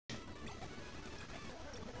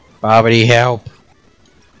Babadi, help.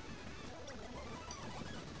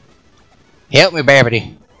 Help me,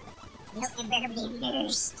 Babadi. Help me, Babadi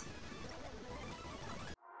first.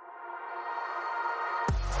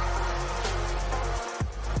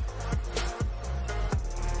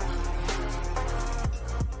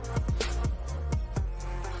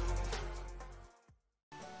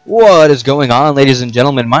 What is going on, ladies and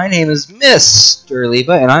gentlemen? My name is Mr.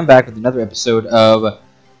 Leva, and I'm back with another episode of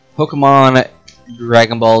Pokemon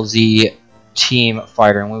Dragon Ball Z Team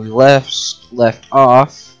Fighter. And when we left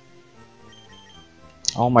off,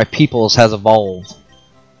 all my peoples has evolved,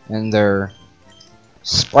 and their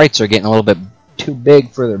sprites are getting a little bit too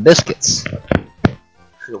big for their biscuits.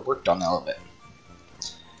 Should have worked on that a little bit.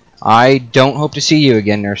 I don't hope to see you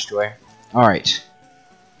again, Nurse Joy. Alright.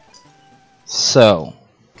 So,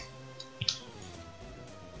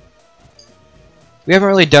 we haven't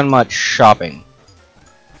really done much shopping.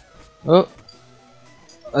 Oh,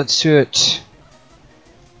 let's do it.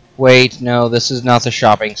 Wait, no, this is not the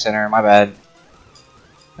shopping center. My bad.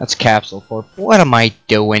 That's Capsule Corp. What am I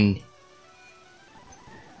doing?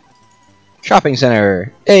 Shopping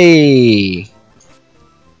center. Hey.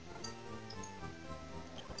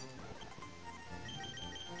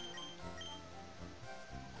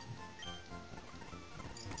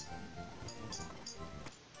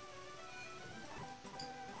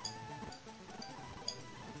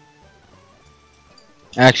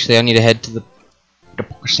 Actually, I need to head to the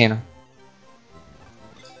Poké Center.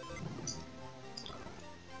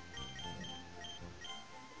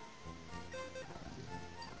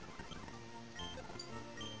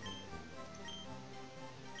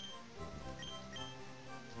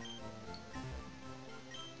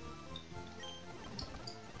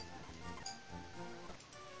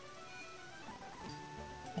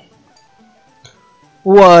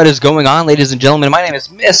 What is going on, ladies and gentlemen? My name is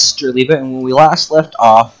Mr. Leva, and when we last left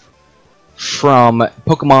off from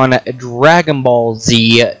Pokemon Dragon Ball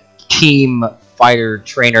Z Team Fighter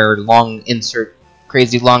Trainer, long insert,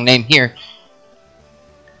 crazy long name here,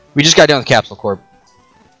 we just got done with Capsule Corp.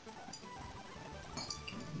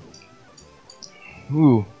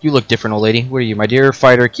 Ooh, you look different, old lady. What are you? My dear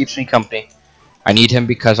fighter keeps me company. I need him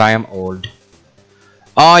because I am old.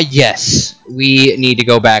 Ah, yes, we need to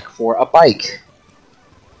go back for a bike.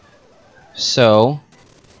 So,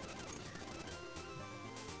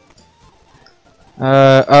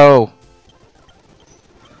 oh,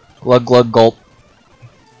 glug glug gulp.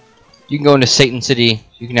 You can go into Satan City.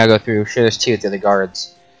 You can now go through. Share this tea with the other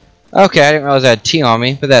guards. Okay, I didn't realize I had tea on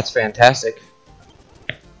me, but that's fantastic.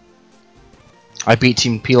 I beat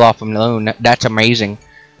Team Pilaf alone. That's amazing.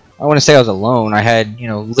 I want to say I was alone. I had, you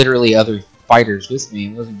know, literally other fighters with me.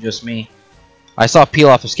 It wasn't just me. I saw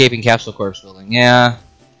Pilaf escaping Capsule Corp's building. Yeah.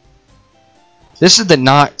 This is the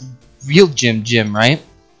not real gym, right?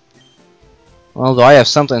 Although I have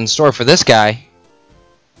something in store for this guy.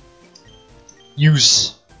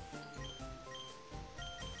 Use.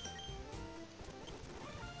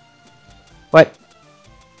 What?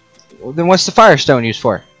 Well, then what's the Firestone used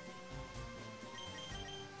for?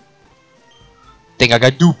 Think I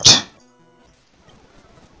got duped.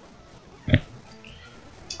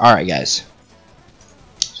 Alright, guys.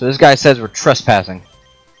 So this guy says we're trespassing.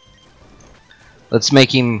 Let's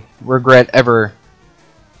make him regret ever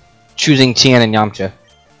choosing Tien and Yamcha.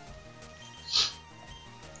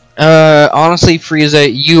 Honestly,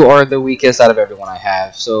 Frieza, you are the weakest out of everyone I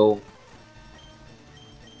have, so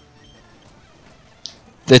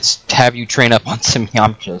let's have you train up on some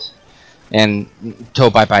Yamchas and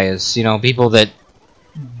Topaipas, you know, people that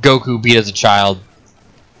Goku beat as a child.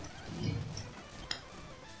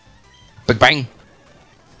 Big bang!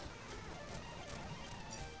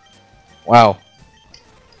 Wow.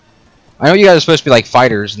 I know you guys are supposed to be like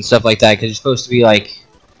fighters and stuff like that, because you're supposed to be like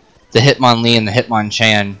the Hitmonlee and the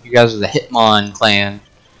Hitmonchan. You guys are the Hitmon clan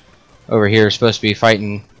over here, supposed to be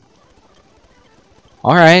fighting.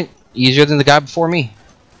 Alright, easier than the guy before me.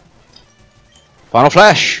 Final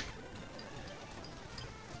Flash!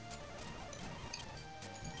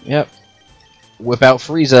 Yep. Whip out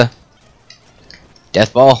Frieza.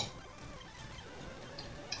 Death Ball.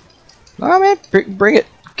 Oh man, bring it.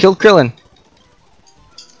 Kill Krillin.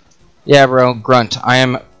 Yeah, bro, Grunt. I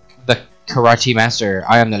am the Karate Master.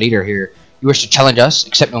 I am the leader here. You wish to challenge us?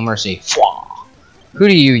 Accept no mercy. Fwah. Who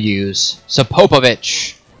do you use?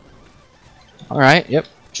 Sapopovich. Alright, yep.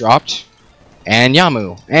 Dropped. And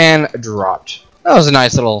Yamu. And dropped. That was a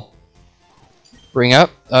nice little bring up.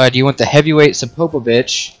 Do you want the heavyweight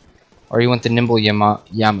Sapopovich? Or do you want the nimble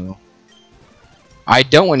Yamu? I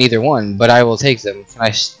don't want either one, but I will take them. Can I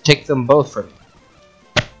take them both from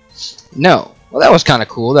you? No. Well, that was kind of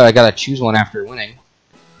cool that I got to choose one after winning.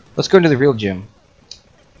 Let's go into the real gym.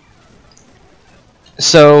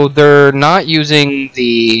 So they're not using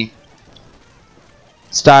the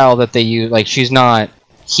style that they use. Like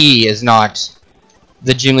he is not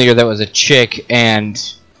the gym leader that was a chick and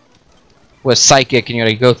was psychic, and you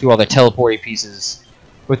gotta go through all the teleporty pieces.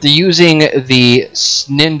 But they're using the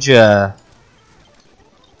ninja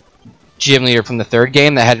gym leader from the third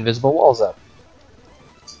game that had invisible walls up.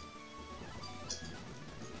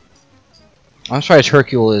 I'm surprised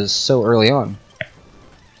Hercule is so early on.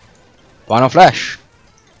 Final Flash.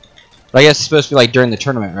 But I guess it's supposed to be like during the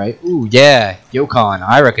tournament, right? Ooh, yeah. Yokon.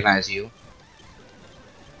 I recognize you.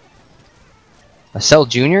 A Cell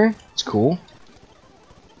Jr.? It's cool.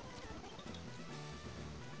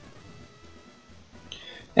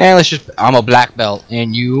 And let's just... I'm a black belt.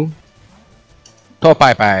 And you...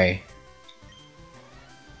 Topai.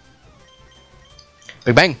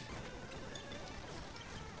 Big Bang.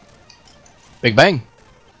 Big Bang.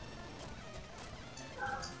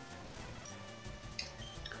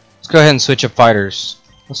 Let's go ahead and switch up fighters.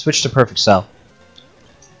 Let's switch to Perfect Cell.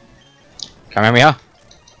 Kamehameha.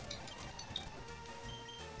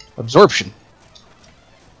 Absorption.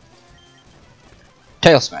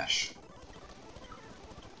 Tail Smash.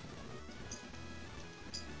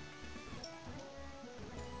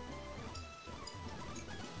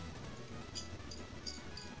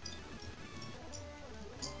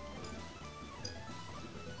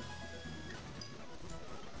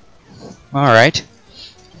 Alright.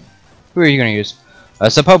 Who are you gonna use?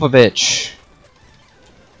 Sapopovich.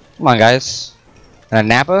 Come on, guys. And a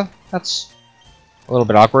Nappa? That's a little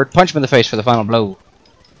bit awkward. Punch him in the face for the final blow.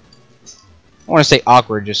 I want to say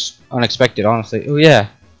awkward, just unexpected, honestly. Oh, yeah.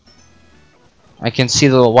 I can see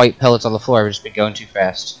the little white pellets on the floor. I've just been going too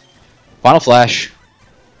fast. Final Flash.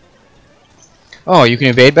 Oh, you can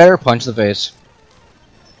evade better? Punch the face.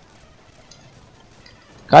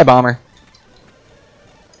 Kai Bomber.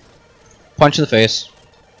 Punch in the face.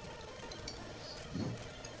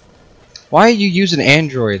 Why are you using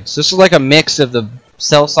androids? This is like a mix of the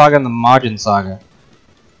Cell Saga and the Majin Saga.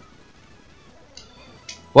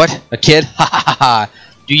 What? A kid? Ha ha ha ha!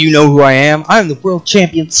 Do you know who I am? I'm the world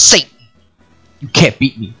champion Satan! You can't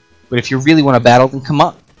beat me. But if you really want to battle, then come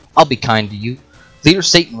on. I'll be kind to you. Leader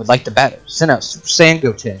Satan would like to battle. Send out Super Saiyan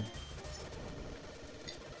Goten.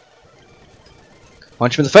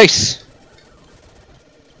 Punch him in the face.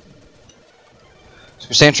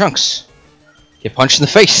 Super Saiyan Trunks. Get punched in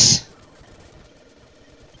the face.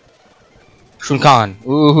 Shunkan.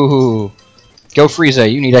 Ooh. Go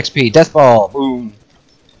Frieza. You need XP. Death Ball. Boom.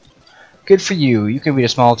 Good for you. You can beat a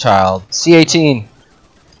small child. C18.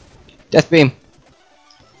 Death Beam.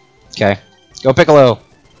 Okay. Go Piccolo.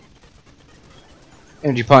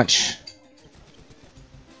 Energy Punch.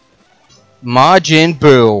 Majin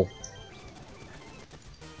Buu.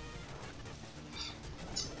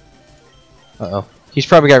 Uh-oh. He's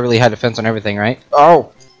probably got really high defense on everything, right?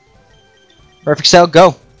 Oh! Perfect Cell,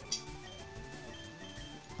 go!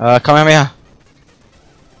 Kamehameha.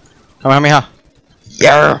 Kamehameha.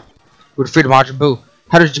 Yeah! We're defeated Majin Buu.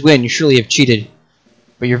 How did you win? You surely have cheated.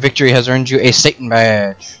 But your victory has earned you a Satan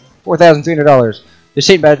badge. $4,300. The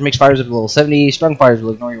Satan badge makes fighters up to level 70. Strong fighters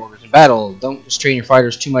will ignore your orders in battle. Don't strain your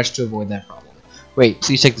fighters too much to avoid that problem. Wait,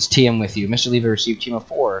 please take this TM with you. Mr. Lever received Team of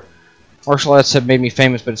 4. Martial arts have made me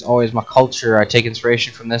famous, but it's always my culture. I take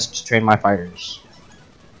inspiration from this to train my fighters.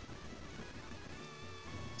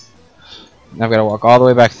 Now I've got to walk all the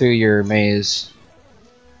way back through your maze.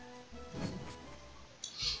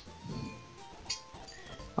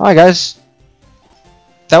 Alright, guys.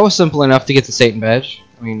 That was simple enough to get the Satan badge.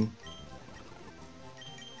 I mean...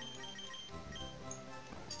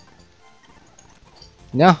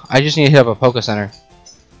 No, I just need to hit up a Poké Center.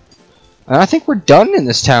 And I think we're done in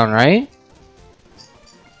this town, right?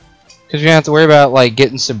 Because we don't have to worry about, like,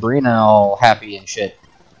 getting Sabrina all happy and shit.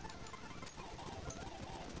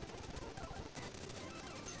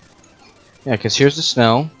 Yeah, because here's the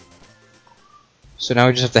snow. So now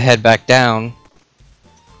we just have to head back down.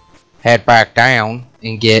 Head back down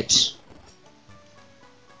and get...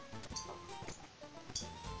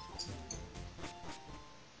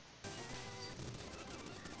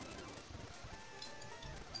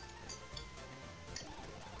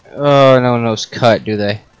 Oh, no one knows cut, do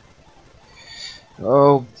they?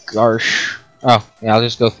 Oh, gosh. Oh, yeah, I'll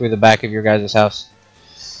just go through the back of your guys' house.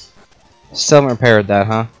 Still haven't repaired that,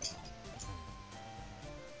 huh?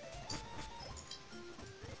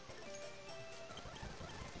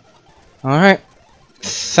 Alright.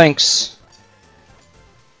 Thanks.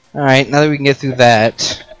 Alright, now that we can get through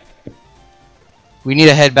that, we need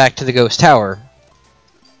to head back to the Ghost Tower.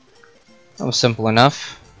 That was simple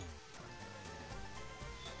enough.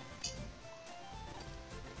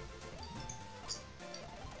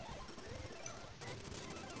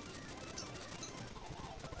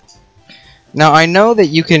 Now, I know that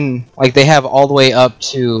you can, like, they have all the way up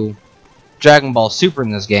to Dragon Ball Super in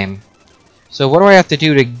this game. So what do I have to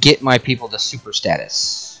do to get my people to Super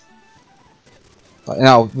status?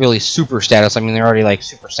 No, really Super status, I mean they're already, like,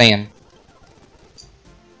 Super Saiyan.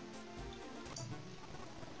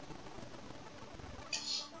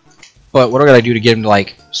 But what do I gotta do to get them to,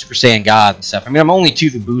 like, Super Saiyan God and stuff? I mean, I'm only to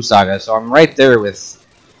the Buu Saga, so I'm right there with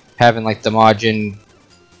having, like, the Majin,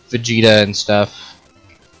 Vegeta, and stuff.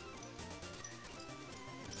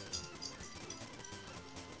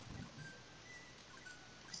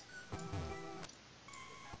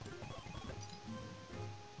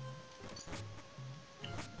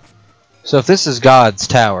 So if this is God's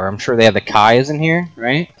Tower, I'm sure they have the Kais in here,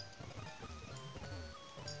 right?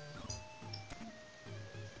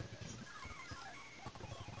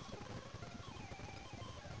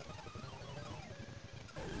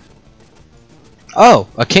 Oh,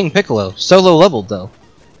 a King Piccolo. Solo leveled, though.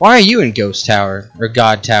 Why are you in Ghost Tower? Or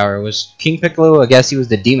God Tower? Was King Piccolo, I guess he was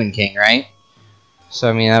the Demon King, right? So,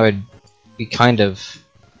 I mean, that would be kind of...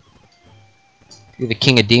 If you're the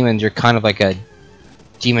King of Demons, you're kind of like a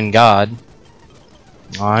Demon God.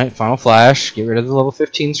 Alright, Final Flash. Get rid of the level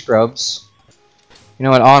 15 scrubs. You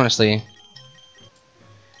know what, honestly...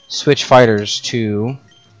 Switch fighters to...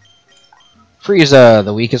 Frieza,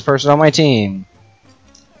 the weakest person on my team.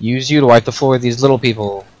 Use you to wipe the floor with these little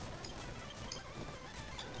people.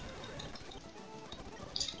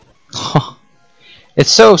 It's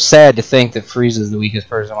so sad to think that Frieza is the weakest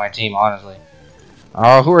person on my team, honestly.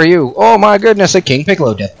 Oh, who are you? Oh my goodness, a King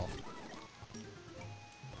Piccolo Death Ball.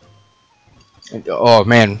 Oh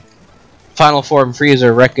man, Final form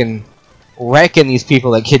Frieza wrecking these people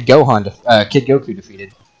that Kid Goku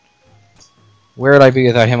defeated. Where would I be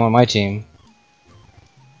without him on my team?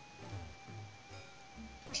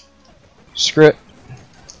 Screw it.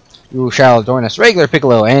 You shall join us. Regular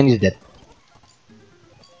Piccolo, and he's dead.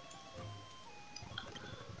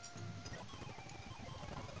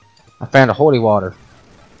 I found a holy water.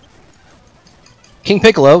 King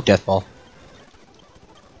Piccolo, Death Ball.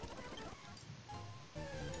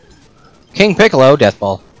 King Piccolo, Death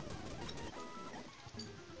Ball.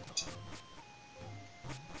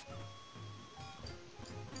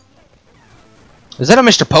 Is that a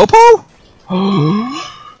Mr. Popo?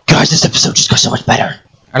 Guys, this episode just got so much better.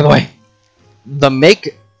 Out of the way. The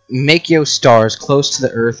Makyo stars close to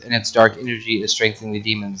the Earth and its dark energy is strengthening the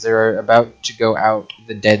demons. They are about to go out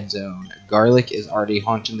the dead zone. Garlic is already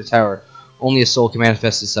haunting the tower. Only a soul can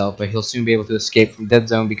manifest itself, but he'll soon be able to escape from dead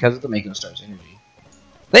zone because of the Makyo star's energy.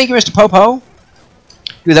 Thank you, Mr. Popo.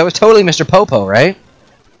 Dude, that was totally Mr. Popo, right?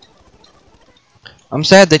 I'm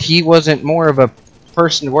sad that he wasn't more of a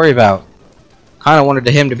person to worry about. Kind of wanted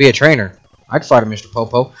him to be a trainer. I'd fight a Mr.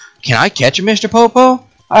 Popo. Can I catch a Mr. Popo?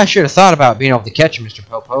 I should have thought about being able to catch a Mr.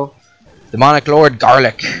 Popo. Demonic Lord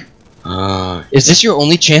Garlic. Is this your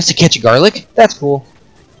only chance to catch a Garlic? That's cool.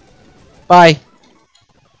 Bye.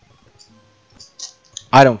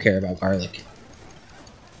 I don't care about Garlic.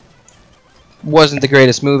 Wasn't the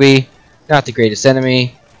greatest movie. Not the greatest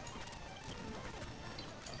enemy.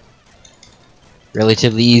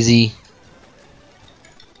 Relatively easy.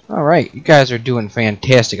 Alright, you guys are doing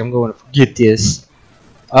fantastic. I'm going to forget this.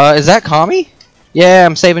 Is that Kami? Yeah,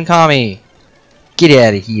 I'm saving Kami. Get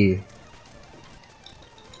out of here.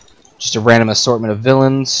 Just a random assortment of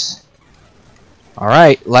villains.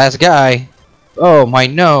 Alright, last guy. Oh my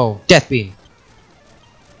no. Death Beam.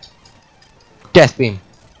 Death Beam.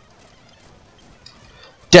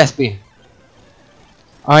 Death Beam.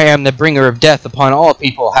 I am the bringer of death upon all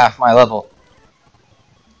people half my level.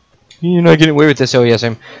 You're not getting away with this, oh yes,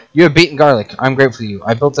 You have beaten Garlic. I'm grateful for you.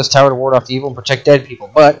 I built this tower to ward off the evil and protect dead people,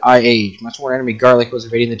 but I aged. My sworn enemy Garlic was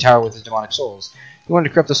invading the tower with his demonic souls. He wanted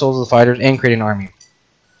to corrupt the souls of the fighters and create an army.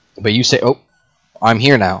 But you say, oh, I'm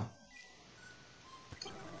here now.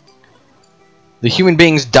 The human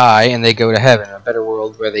beings die and they go to heaven, a better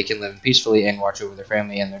world where they can live peacefully and watch over their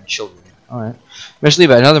family and their children. Alright. Miss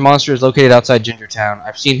Leva, another monster is located outside Ginger Town.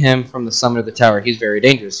 I've seen him from the summit of the tower. He's very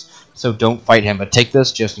dangerous, so don't fight him, but take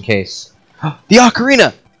this just in case. The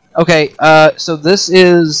Ocarina! Okay, so this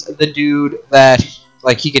is the dude that,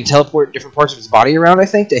 like, he can teleport different parts of his body around, I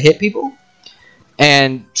think, to hit people.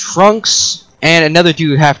 And Trunks and another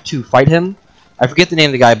dude have to fight him. I forget the name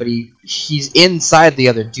of the guy, but he's inside the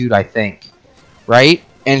other dude, I think. Right?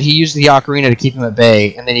 And he uses the Ocarina to keep him at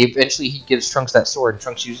bay, and then eventually he gives Trunks that sword, and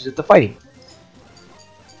Trunks uses it to fight him.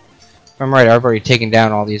 If I'm right, I've already taken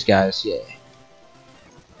down all these guys. Yeah.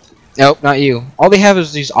 Nope, not you. All they have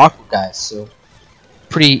is these Aqua guys, so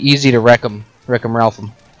pretty easy to wreck them, Ralph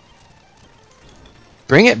them.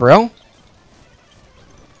 Bring it, bro.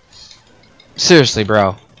 Seriously,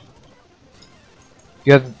 bro.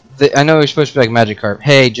 You have the. I know you're supposed to be like Magikarp.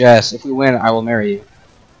 Hey, Jess, if we win, I will marry you.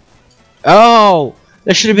 Oh,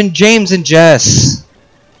 that should have been James and Jess.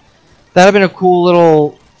 That'd have been a cool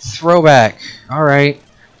little throwback. All right.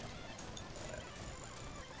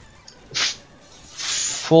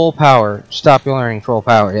 Full power. Stop learning full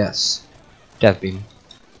power. Yes. Death beam.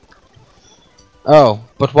 Oh,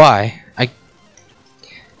 but why?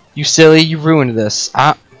 You silly, you ruined this.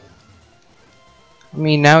 I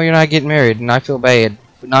mean, now you're not getting married, and I feel bad,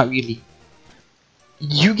 but not really.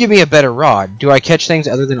 You give me a better rod. Do I catch things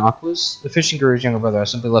other than aquas? The fishing guru's younger brother. I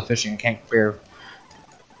simply love fishing and can't compare.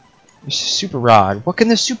 Super rod. What can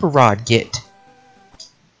the super rod get?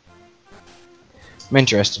 I'm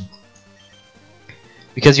interested.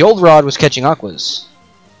 Because the old rod was catching aquas.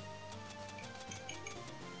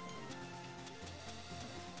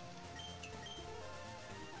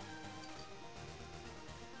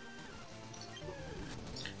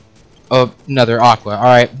 Oh, another aqua.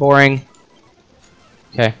 Alright, boring.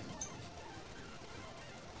 Okay.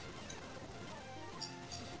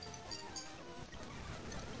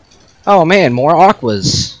 Oh man, more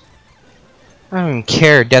aquas. I don't even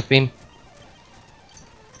care, Death Beam.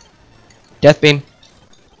 Death Beam.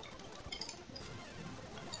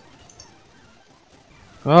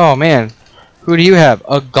 Oh man. Who do you have?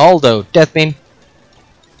 A Galdo. Death Beam.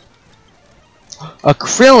 A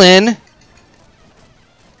Krillin.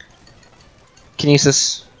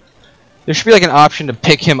 Kinesis. There should be like an option to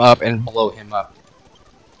pick him up and blow him up.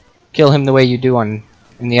 Kill him the way you do in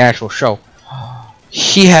the actual show.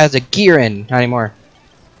 He has a Girin. Not anymore.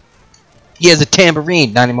 He has a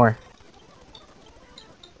tambourine. Not anymore.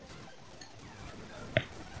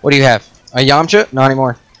 What do you have? A Yamcha? Not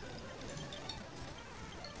anymore.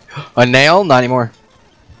 A Nail? Not anymore.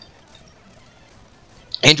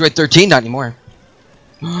 Android 13? Not anymore.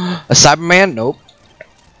 A Cyberman? Nope.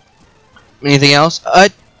 Anything else? A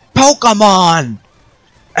Pokemon!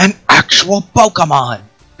 An actual Pokemon!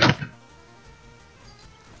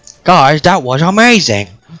 Guys, that was amazing!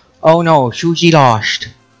 Oh no, Shuji lost.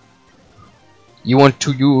 You want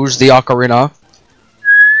to use the ocarina?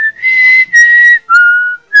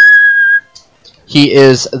 He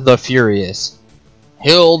is the Furious.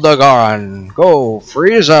 Hildegarn! Go,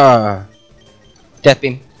 Frieza! Death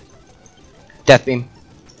Beam. Death Beam.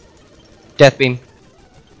 Death Beam.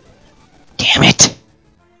 Damn it!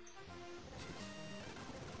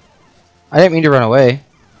 I didn't mean to run away.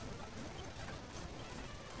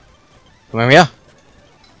 Come here.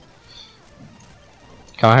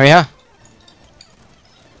 Come here.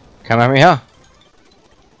 Come here.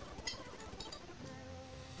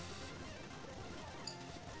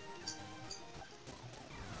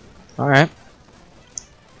 Alright.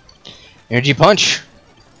 Energy Punch.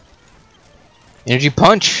 Energy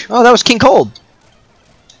Punch. Oh, that was King Cold.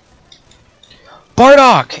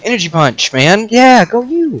 Bardock. Energy Punch, man. Yeah, go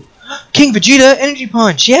you. King Vegeta. Energy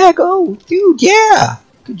Punch. Yeah, go. Dude, yeah.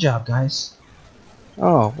 Good job, guys.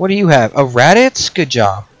 Oh, what do you have? A Raditz? Good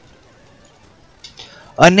job.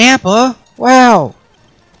 A Nappa? Wow.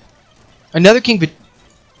 Another King Vegeta.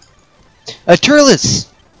 A Turles.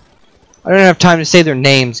 I don't have time to say their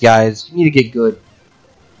names, guys. You need to get good.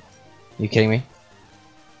 Are you kidding me?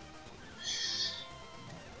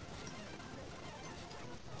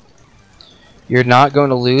 You're not going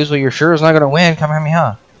to lose? Well, you're sure it's not going to win.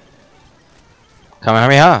 Kamehameha.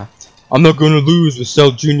 Kamehameha. I'm not going to lose with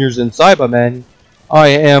Cell Juniors and Cybermen. I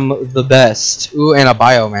am the best. Ooh, and a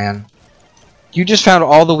Bioman. You just found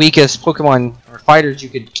all the weakest Pokemon or fighters you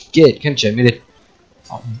could get, couldn't you? I mean,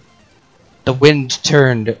 the wind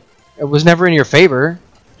turned. It was never in your favor.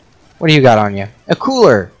 What do you got on you? A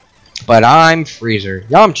Cooler. But I'm Freezer.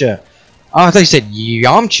 Yamcha. Oh, I thought you said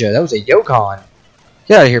Yamcha. That was a Yokon.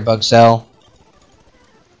 Get out of here, Bug Cell.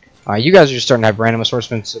 You guys are just starting to have random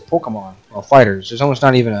assortments of Pokemon. Well, fighters. There's almost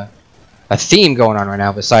not even a theme going on right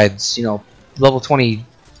now besides, you know, level 20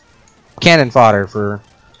 cannon fodder for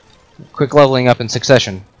quick leveling up in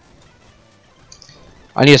succession.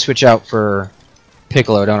 I need to switch out for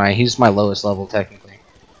Piccolo, don't I? He's my lowest level, technically.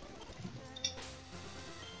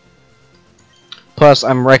 Plus,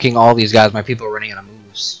 I'm wrecking all these guys. My people are running out of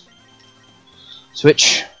moves.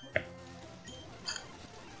 Switch.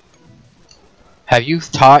 Have you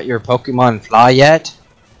taught your Pokemon fly yet?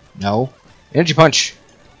 No. Energy Punch.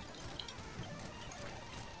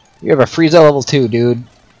 You have a Frieza level 2, dude.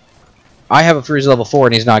 I have a Frieza level 4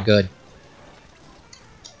 and he's not good.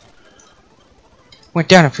 Went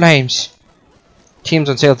down in flames. Teams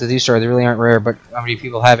on sale at the Z-Star. They really aren't rare, but how many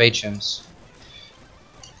people have HMs?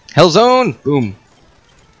 Hellzone! Boom.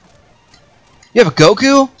 You have a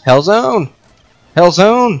Goku? Hellzone!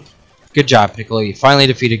 Hellzone! Good job, Piccolo. You finally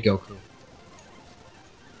defeated Goku.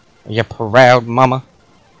 Are you proud, mama?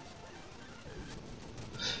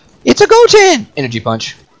 It's a Goten! Energy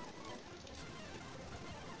punch.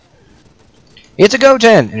 It's a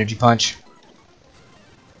Goten! Energy punch.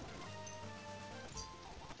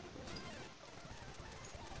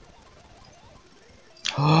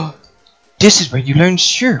 This is where you learn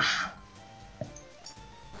surf.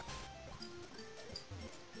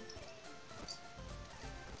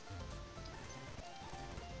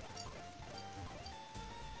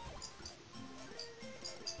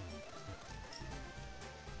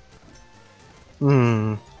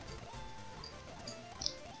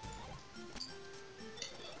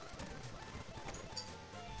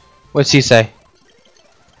 What's he say?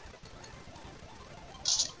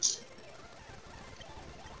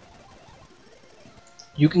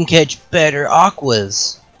 You can catch better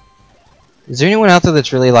aquas. Is there anyone out there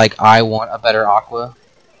that's really like, I want a better aqua?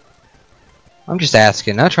 I'm just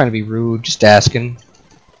asking, not trying to be rude, just asking.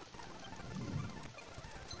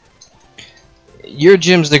 Your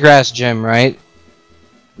gym's the grass gym, right?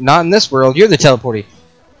 Not in this world, you're the teleporty.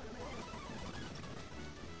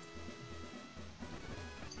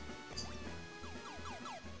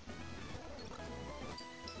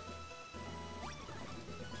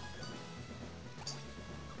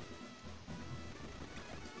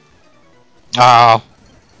 Oh.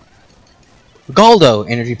 Galdo,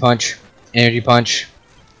 energy punch. Energy punch.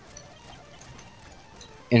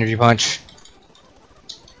 Energy punch.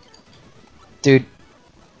 Dude,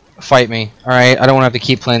 fight me. Alright, I don't want to have to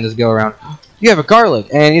keep playing this go around. You have a garlic,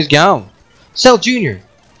 and he's gone. Cell Jr.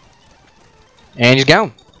 And he's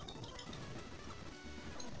gone.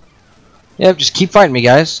 Yep, just keep fighting me,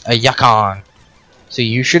 guys. A Yakon. So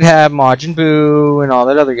you should have MAJIN BUU and all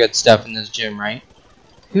that other good stuff in this gym, right?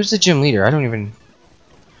 Who's the gym leader?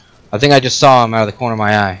 I think I just saw him out of the corner of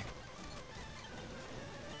my eye.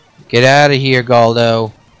 Get out of here,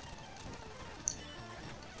 Galdo.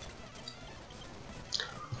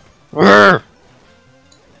 Urgh.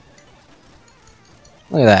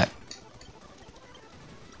 Look at that.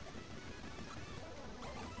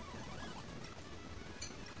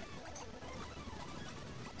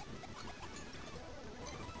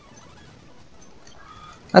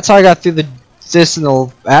 That's how I got through this in the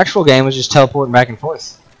actual game, was just teleporting back and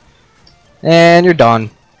forth. And you're done.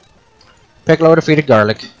 Piccolo defeated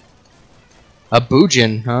Garlic. A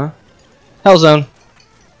Boojin, huh? Hell Zone.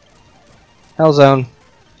 Hell Zone.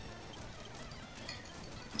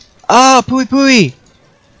 Ah, Pui Pui!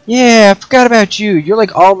 Yeah, I forgot about you. You're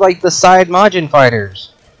like all like the side Majin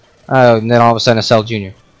fighters. Oh, and then all of a sudden a Cell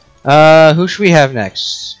Jr. Who should we have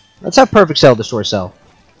next? Let's have Perfect Cell destroy Cell.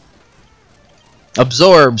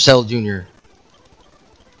 Absorb Cell Jr.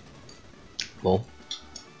 Well.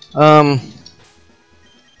 I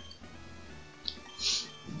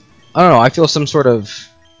don't know, I feel some sort of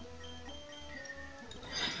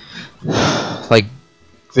like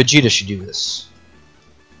Vegeta should do this.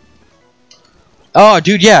 Oh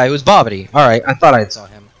dude, yeah, it was Babadi. Alright, I thought I saw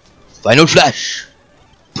him. Final Flash!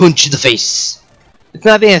 Punch in the face! It's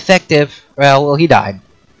not being effective. Well, he died.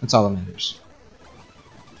 That's all that matters.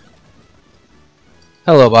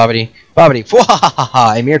 Hello, Babadi. Babadi,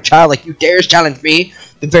 fwahahaha! A mere child like you dares challenge me?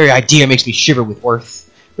 The very idea makes me shiver with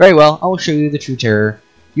worth. Very well, I will show you the true terror.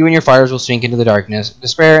 You and your fighters will sink into the darkness,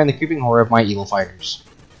 despair, and the creeping horror of my evil fighters.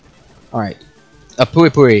 Alright. A Pui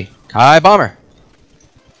Pui. Kai Bomber.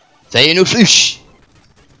 Thayanu Flush.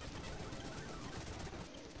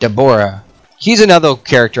 Deborah. He's another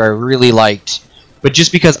character I really liked, but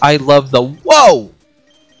just because I love the whoa.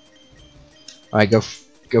 Alright, go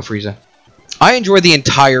Frieza. I enjoyed the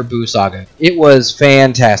entire Buu saga. It was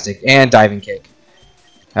fantastic, and diving kick.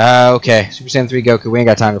 Okay, Super Saiyan 3 Goku. We ain't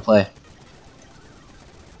got time to play.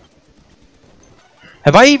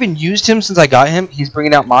 Have I even used him since I got him? He's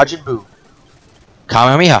bringing out Majin Buu.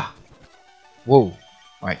 Kamehameha. Whoa.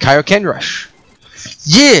 Alright, Kaioken Rush.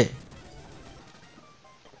 Yeah!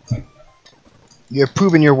 You're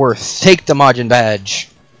proving your worth. Take the Majin Badge.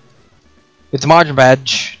 With the Majin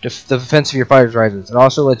Badge, the defense of your fighters rises. It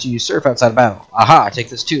also lets you surf outside of battle. Aha, take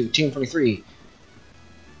this too. Team 23.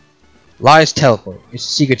 Lies Teleport. It's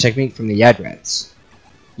a secret technique from the Yard Rats.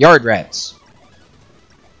 Yard Rats.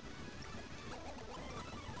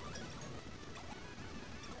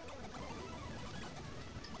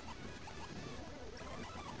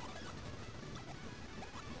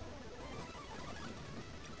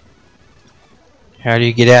 How do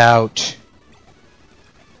you get out?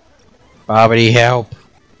 Babidi, help.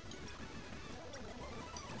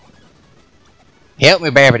 Help me,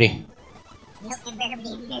 Babidi. Milk and better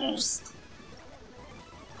be nursed.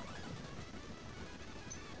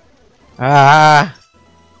 Ah.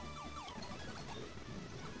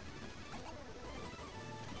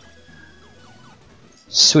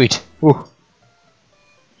 Sweet. Whew.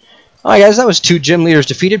 Alright guys, that was 2 gym leaders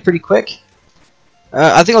defeated pretty quick.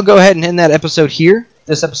 I think I'll go ahead and end that episode here.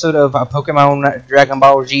 This episode of Pokemon Dragon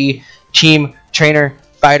Ball Z Team Trainer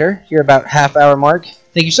Fighter, here about half-hour mark.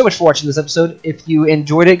 Thank you so much for watching this episode. If you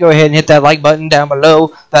enjoyed it, go ahead and hit that like button down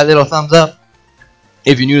below, that little thumbs up.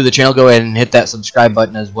 If you're new to the channel, go ahead and hit that subscribe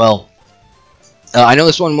button as well. I know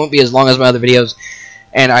this one won't be as long as my other videos,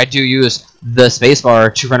 and I do use the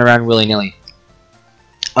spacebar to run around willy-nilly.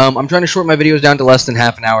 I'm trying to shorten my videos down to less than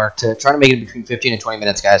half an hour to try to make it between 15 and 20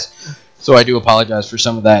 minutes, guys. So I do apologize for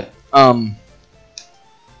some of that.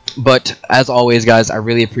 But as always, guys, I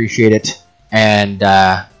really appreciate it, and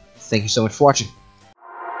thank you so much for watching.